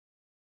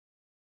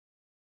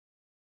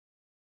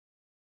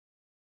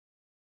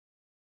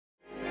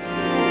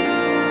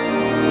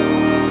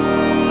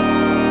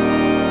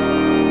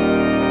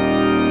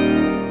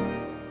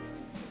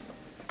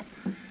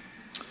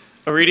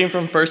A reading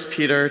from 1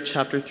 Peter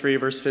chapter 3,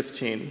 verse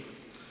 15.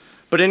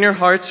 But in your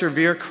hearts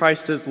revere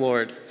Christ as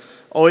Lord.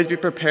 Always be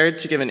prepared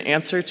to give an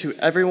answer to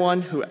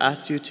everyone who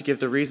asks you to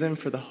give the reason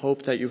for the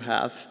hope that you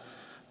have,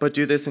 but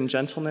do this in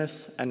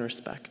gentleness and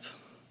respect.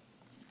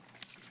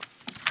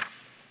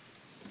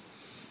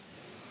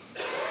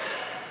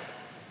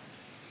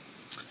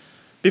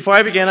 Before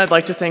I begin, I'd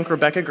like to thank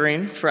Rebecca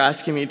Green for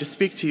asking me to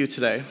speak to you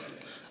today.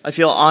 I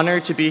feel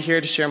honored to be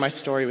here to share my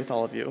story with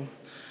all of you.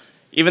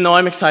 Even though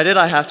I'm excited,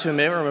 I have to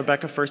admit, when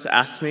Rebecca first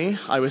asked me,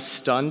 I was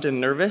stunned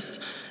and nervous,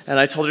 and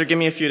I told her to give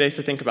me a few days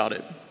to think about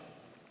it.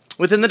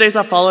 Within the days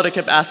that followed, I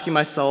kept asking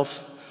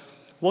myself,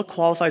 what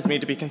qualifies me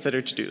to be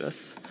considered to do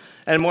this?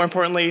 And more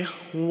importantly,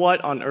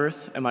 what on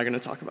earth am I going to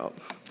talk about?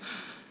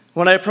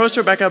 When I approached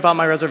Rebecca about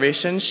my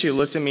reservation, she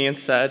looked at me and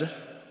said,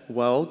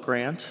 well,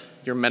 Grant,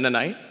 you're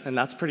Mennonite, and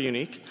that's pretty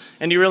unique,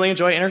 and you really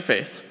enjoy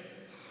interfaith.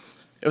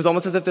 It was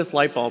almost as if this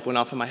light bulb went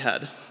off in my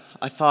head.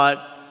 I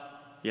thought,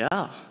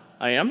 yeah,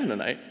 I am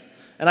Mennonite,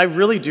 and I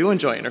really do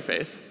enjoy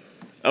interfaith.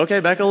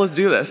 Okay, Becca, let's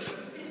do this.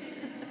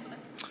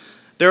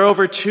 There are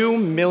over 2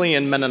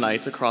 million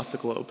Mennonites across the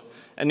globe,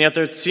 and yet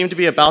there seem to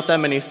be about that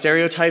many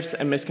stereotypes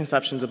and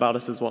misconceptions about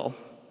us as well.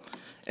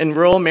 In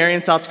rural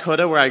Marion, South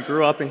Dakota, where I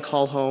grew up and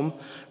call home,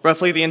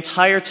 roughly the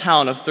entire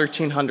town of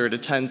 1,300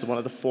 attends one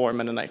of the 4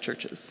 Mennonite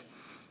churches.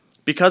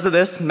 Because of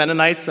this,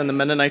 Mennonites and the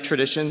Mennonite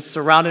tradition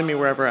surrounded me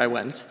wherever I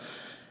went,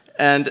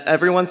 and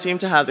everyone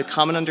seemed to have the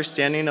common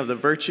understanding of the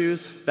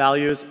virtues,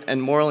 values,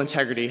 and moral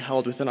integrity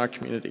held within our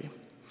community.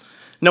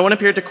 No one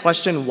appeared to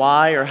question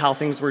why or how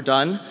things were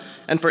done,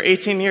 and for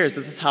 18 years,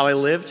 this is how I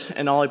lived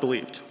and all I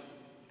believed.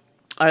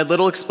 I had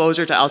little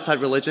exposure to outside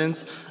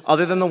religions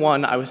other than the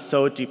one I was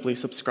so deeply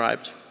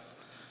subscribed.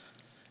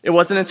 It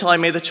wasn't until I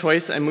made the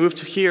choice and moved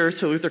here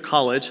to Luther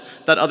College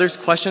that others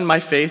questioned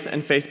my faith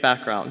and faith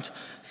background,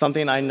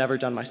 something I'd never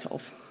done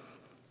myself.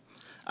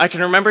 I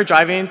can remember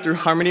driving through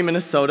Harmony,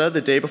 Minnesota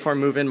the day before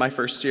move-in my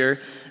first year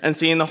and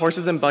seeing the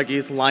horses and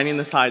buggies lining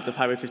the sides of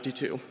Highway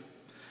 52.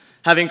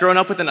 Having grown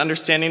up with an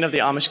understanding of the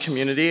Amish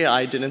community,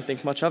 I didn't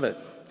think much of it.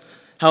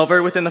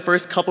 However, within the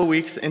first couple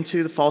weeks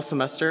into the fall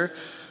semester,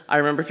 I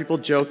remember people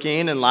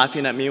joking and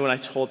laughing at me when I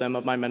told them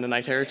of my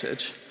Mennonite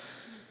heritage.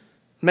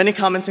 Many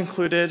comments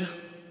included,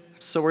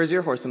 so where's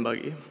your horse and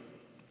buggy?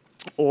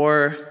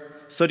 Or,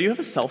 so do you have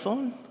a cell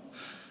phone?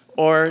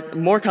 Or,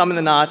 more common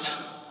than not,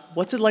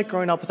 what's it like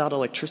growing up without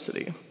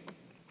electricity?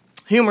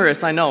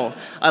 Humorous, I know.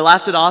 I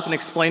laughed it off and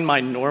explained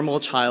my normal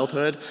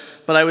childhood,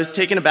 but I was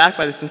taken aback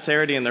by the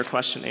sincerity in their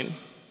questioning.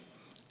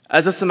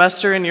 As the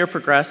semester and year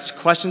progressed,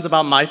 questions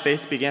about my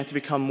faith began to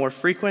become more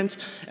frequent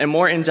and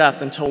more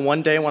in-depth until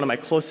one day one of my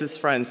closest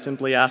friends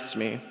simply asked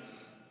me,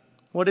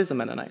 what is a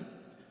Mennonite?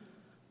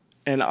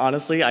 And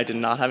honestly, I did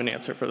not have an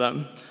answer for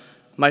them.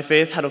 My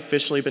faith had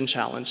officially been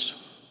challenged.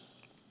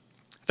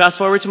 Fast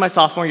forward to my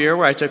sophomore year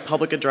where I took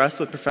public address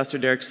with Professor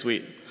Derek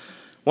Sweet.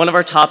 One of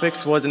our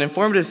topics was an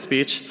informative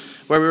speech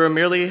where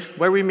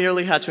we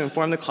merely had to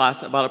inform the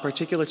class about a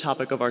particular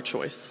topic of our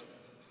choice.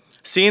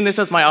 Seeing this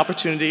as my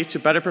opportunity to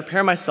better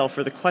prepare myself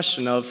for the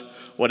question of,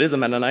 what is a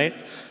Mennonite?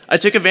 I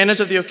took advantage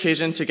of the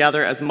occasion to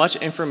gather as much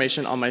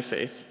information on my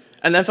faith,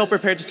 and then felt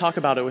prepared to talk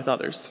about it with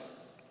others.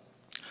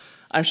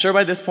 I'm sure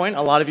by this point,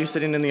 a lot of you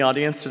sitting in the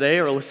audience today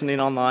or listening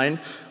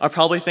online are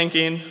probably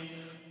thinking,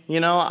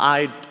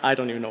 I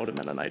don't even know what a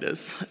Mennonite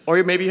is.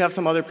 Or maybe you have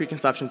some other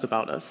preconceptions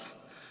about us.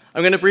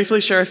 I'm going to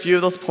briefly share a few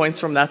of those points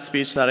from that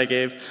speech that I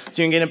gave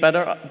so you can gain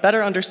a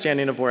better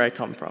understanding of where I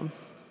come from.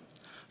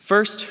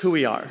 First, who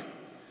we are.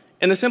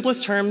 In the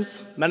simplest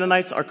terms,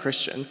 Mennonites are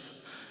Christians.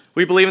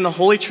 We believe in the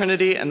Holy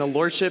Trinity and the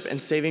Lordship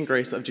and saving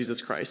grace of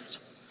Jesus Christ.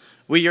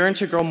 We yearn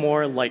to grow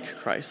more like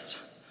Christ.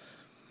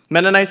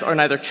 Mennonites are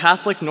neither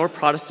Catholic nor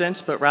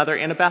Protestant, but rather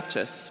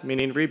Anabaptists,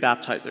 meaning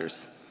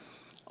rebaptizers.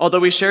 Although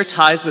we share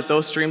ties with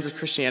those streams of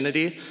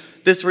Christianity,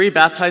 this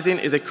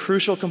rebaptizing is a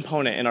crucial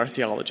component in our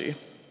theology.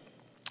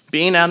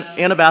 Being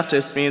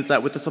Anabaptist means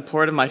that with the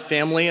support of my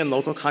family and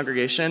local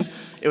congregation,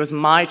 it was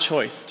my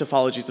choice to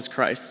follow Jesus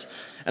Christ,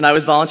 and I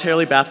was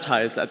voluntarily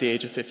baptized at the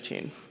age of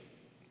 15.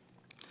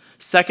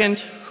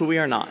 Second, who we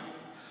are not.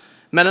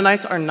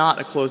 Mennonites are not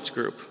a closed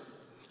group.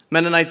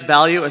 Mennonites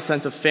value a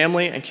sense of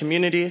family and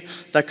community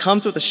that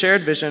comes with a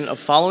shared vision of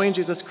following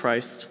Jesus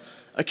Christ,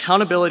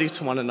 accountability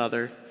to one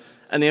another,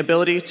 and the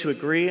ability to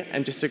agree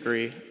and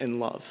disagree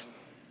in love.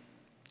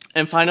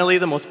 And finally,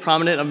 the most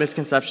prominent of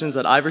misconceptions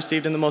that I've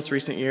received in the most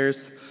recent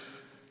years,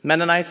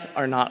 Mennonites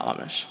are not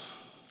Amish.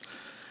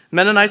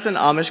 Mennonites and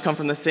Amish come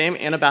from the same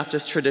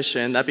Anabaptist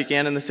tradition that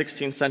began in the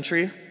 16th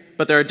century,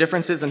 but there are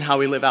differences in how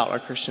we live out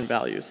our Christian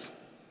values.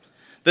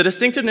 The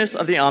distinctiveness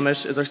of the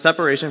Amish is our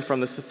separation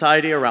from the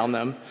society around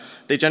them.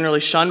 They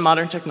generally shun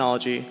modern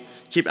technology,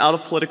 keep out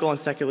of political and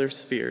secular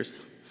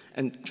spheres,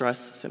 and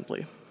dress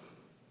simply.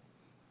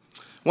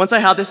 Once I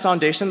had this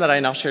foundation that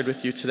I now shared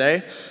with you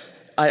today,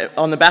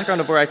 on the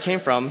background of where I came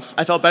from,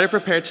 I felt better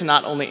prepared to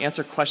not only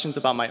answer questions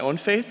about my own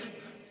faith,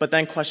 but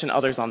then question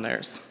others on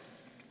theirs.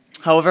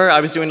 However,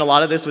 I was doing a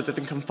lot of this within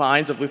the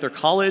confines of Luther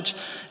College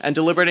and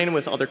deliberating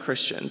with other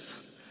Christians.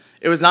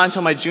 It was not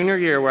until my junior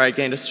year where I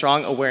gained a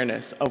strong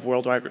awareness of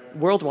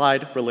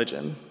worldwide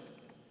religion.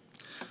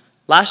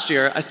 Last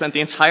year, I spent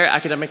the entire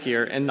academic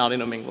year in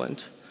Nottingham,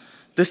 England.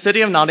 The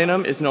city of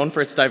Nottingham is known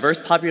for its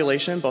diverse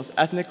population, both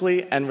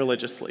ethnically and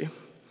religiously.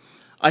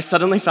 I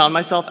suddenly found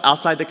myself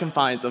outside the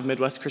confines of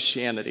Midwest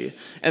Christianity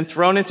and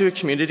thrown into a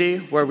community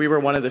where we were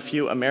one of the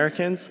few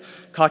Americans,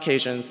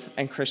 Caucasians,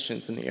 and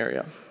Christians in the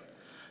area.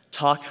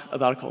 Talk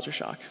about a culture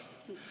shock.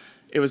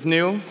 It was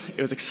new,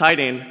 it was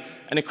exciting,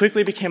 and it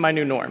quickly became my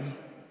new norm.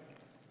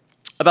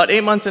 About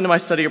 8 months into my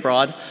study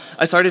abroad,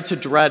 I started to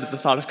dread the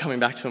thought of coming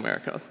back to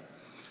America.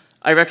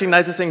 I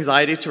recognized this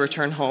anxiety to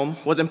return home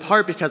was in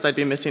part because I'd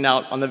be missing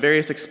out on the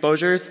various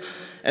exposures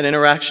and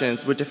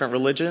interactions with different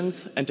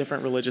religions and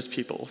different religious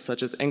people,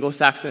 such as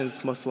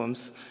Anglo-Saxons,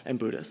 Muslims, and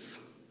Buddhists.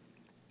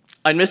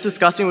 I'd miss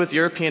discussing with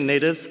European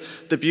natives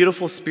the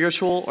beautiful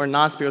spiritual or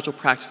non-spiritual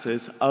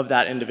practices of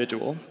that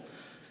individual.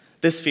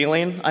 This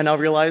feeling, I now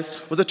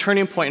realized, was a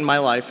turning point in my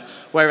life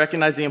where I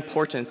recognized the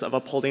importance of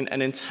upholding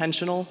an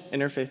intentional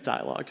interfaith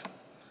dialogue.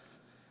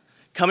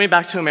 Coming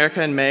back to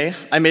America in May,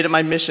 I made it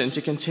my mission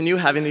to continue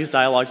having these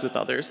dialogues with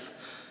others.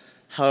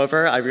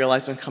 However, I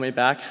realized when coming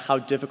back how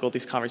difficult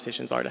these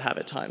conversations are to have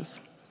at times.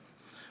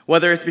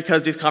 Whether it's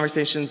because these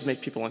conversations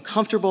make people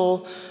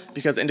uncomfortable,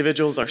 because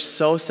individuals are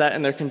so set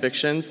in their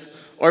convictions,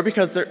 or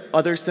because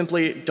others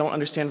simply don't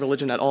understand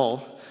religion at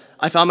all,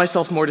 I found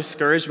myself more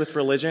discouraged with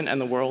religion and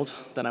the world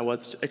than I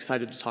was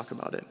excited to talk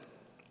about it.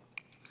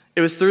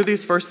 It was through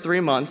these first 3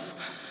 months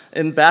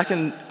and back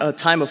in a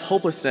time of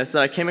hopelessness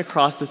that I came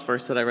across this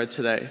verse that I read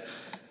today,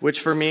 which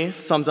for me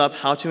sums up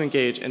how to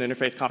engage in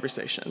interfaith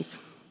conversations.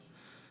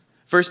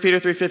 1 Peter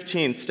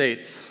 3:15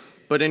 states,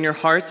 "But in your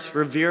hearts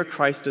revere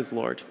Christ as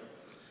Lord.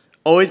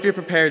 Always be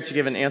prepared to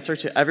give an answer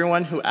to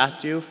everyone who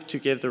asks you to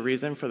give the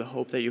reason for the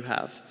hope that you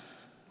have,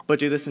 but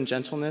do this in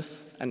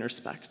gentleness and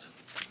respect."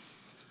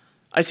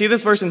 I see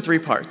this verse in 3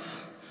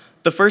 parts.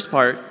 The first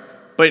part,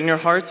 "But in your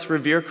hearts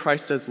revere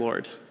Christ as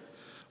Lord."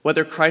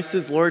 Whether Christ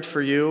is Lord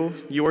for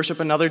you, you worship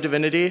another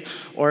divinity,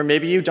 or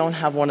maybe you don't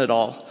have one at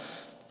all,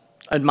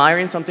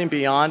 admiring something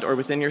beyond or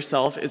within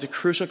yourself is a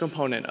crucial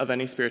component of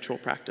any spiritual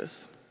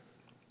practice.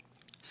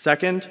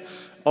 Second,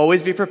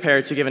 always be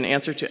prepared to give an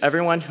answer to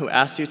everyone who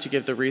asks you to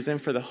give the reason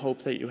for the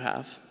hope that you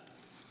have.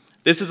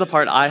 This is the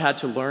part I had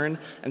to learn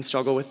and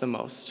struggle with the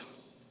most.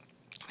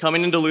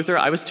 Coming into Luther,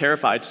 I was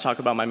terrified to talk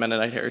about my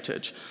Mennonite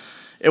heritage.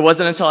 It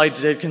wasn't until I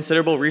did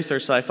considerable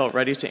research that I felt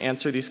ready to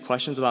answer these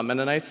questions about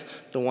Mennonites,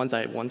 the ones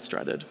I once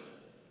dreaded.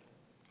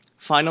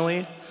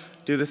 Finally,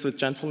 do this with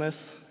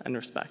gentleness and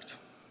respect.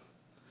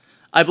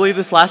 I believe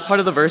this last part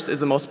of the verse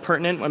is the most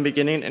pertinent when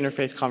beginning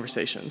interfaith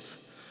conversations.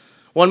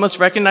 One must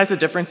recognize the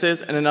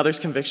differences in another's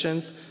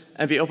convictions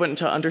and be open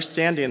to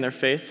understanding their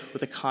faith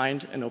with a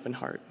kind and open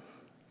heart.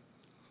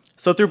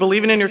 So through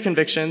believing in your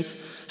convictions,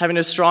 having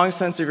a strong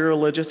sense of your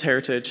religious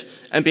heritage,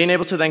 and being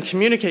able to then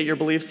communicate your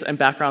beliefs and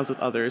backgrounds with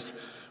others,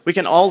 we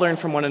can all learn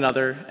from one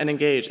another and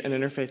engage in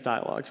interfaith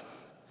dialogue.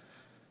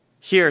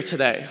 Here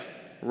today,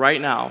 right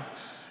now,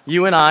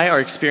 you and I are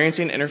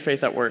experiencing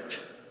interfaith at work.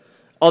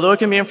 Although it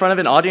can be in front of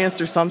an audience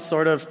through some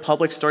sort of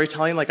public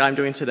storytelling like I'm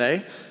doing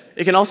today,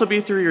 it can also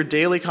be through your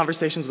daily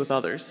conversations with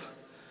others.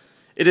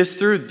 It is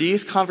through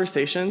these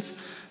conversations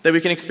that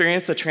we can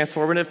experience the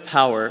transformative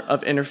power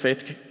of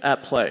interfaith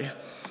at play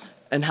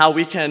and how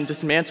we can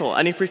dismantle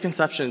any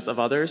preconceptions of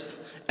others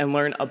and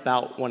learn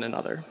about one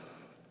another.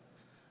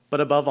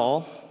 But above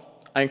all,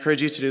 I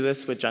encourage you to do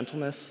this with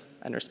gentleness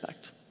and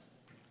respect.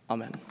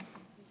 Amen.